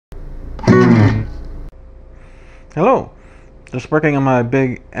Hello, just working on my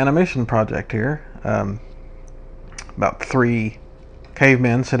big animation project here. About 3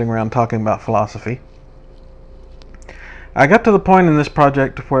 cavemen sitting around talking about philosophy. I got to the point in this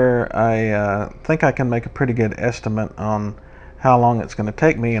project where I think I can make a pretty good estimate on how long it's going to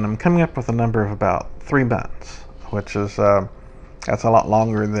take me, and I'm coming up with a number of about 3 months, which is that's a lot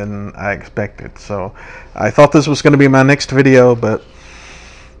longer than I expected. So I thought this was going to be my next video, but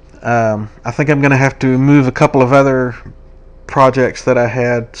I think I'm going to have to move a couple of other projects that I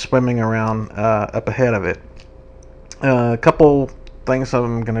had swimming around up ahead of it. A couple things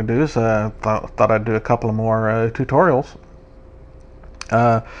I'm going to do is thought I'd do a couple of more tutorials.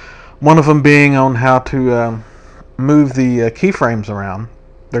 One of them being on how to move the keyframes around.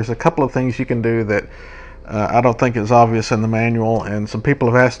 There's a couple of things you can do that I don't think is obvious in the manual, and some people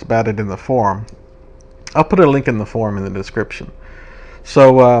have asked about it in the forum. I'll put a link in the forum in the description.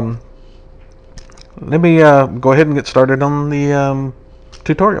 So let me go ahead and get started on the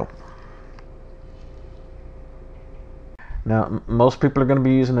tutorial. Now, most people are going to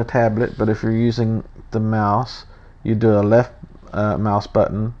be using a tablet, but if you're using the mouse, you do a left mouse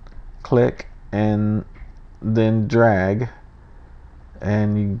button, click, and then drag,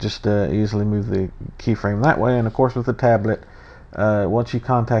 and you just easily move the keyframe that way. And of course, with the tablet, once you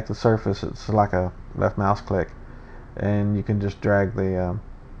contact the surface, it's like a left mouse click, and you can just drag the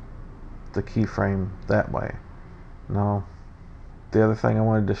keyframe that way. Now, the other thing I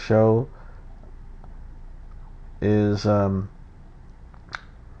wanted to show is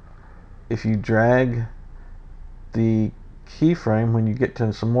if you drag the keyframe, when you get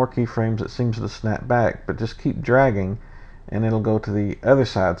to some more keyframes, it seems to snap back, but just keep dragging and it'll go to the other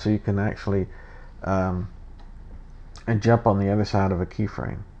side, so you can actually jump on the other side of a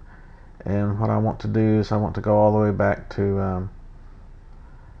keyframe. And what I want to do is I want to go all the way back to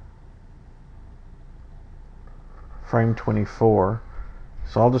frame 24,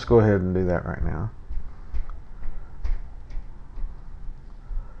 so I'll just go ahead and do that right now.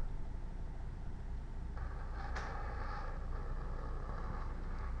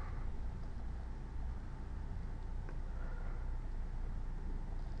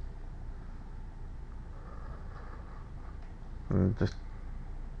 And just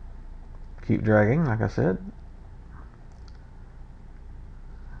keep dragging, like I said.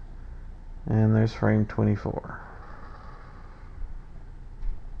 And there's frame 24.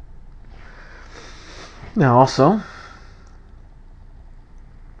 Now also,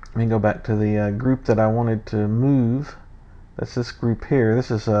 let me go back to the group that I wanted to move. That's this group here. This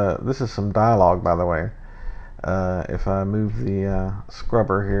is some dialogue, by the way. If I move the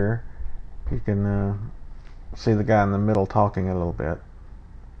scrubber here, you can see the guy in the middle talking a little bit.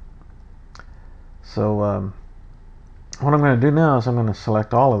 So what I'm going to do now is I'm going to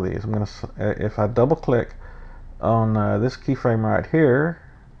select all of these. I'm going to, if I double click on this keyframe right here,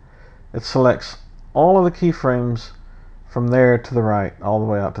 it selects all of the keyframes from there to the right, all the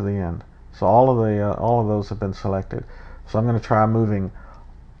way out to the end. So all of those have been selected. So I'm going to try moving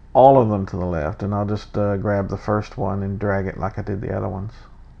all of them to the left, and I'll just grab the first one and drag it like I did the other ones.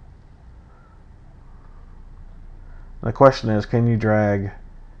 The question is, can you drag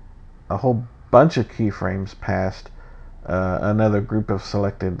a whole bunch of keyframes past another group of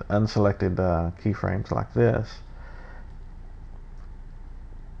unselected keyframes like this?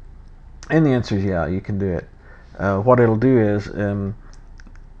 And the answer is yeah, you can do it. What it'll do is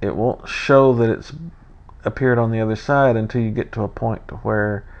it won't show that it's appeared on the other side until you get to a point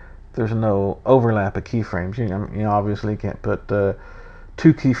where there's no overlap of keyframes. You know, obviously you can't put 2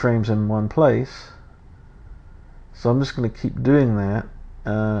 keyframes in one place. So I'm just going to keep doing that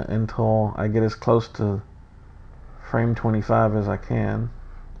until I get as close to frame 25 as I can.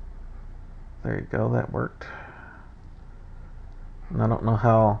 There you go, that worked. And I don't know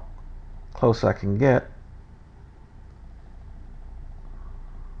how close I can get.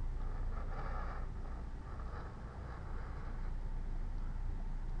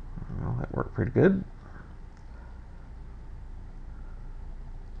 Well, that worked pretty good.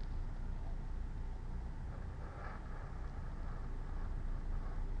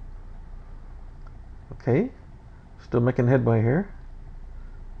 Okay, still making headway here.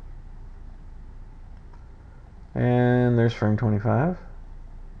 And there's frame 25.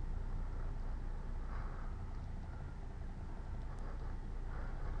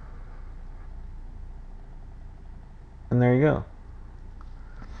 And there you go.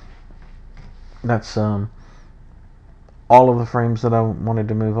 That's all of the frames that I wanted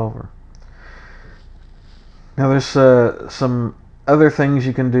to move over. Now there's some other things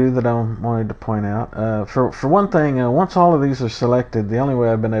you can do that I wanted to point out. For one thing, once all of these are selected, the only way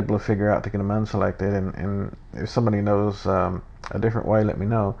I've been able to figure out to get them unselected, and if somebody knows a different way, let me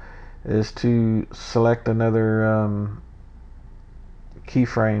know, is to select another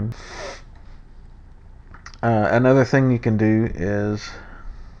keyframe. Another thing you can do is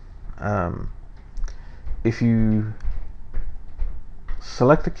if you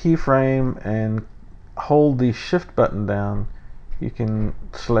select the keyframe and hold the shift button down, you can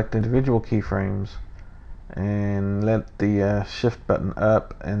select individual keyframes and let the shift button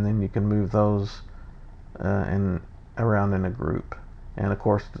up, and then you can move those around in a group, and of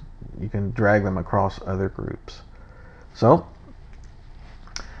course you can drag them across other groups. So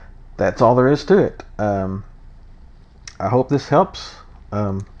that's all there is to it. I hope this helps.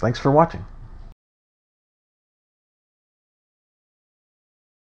 Thanks for watching.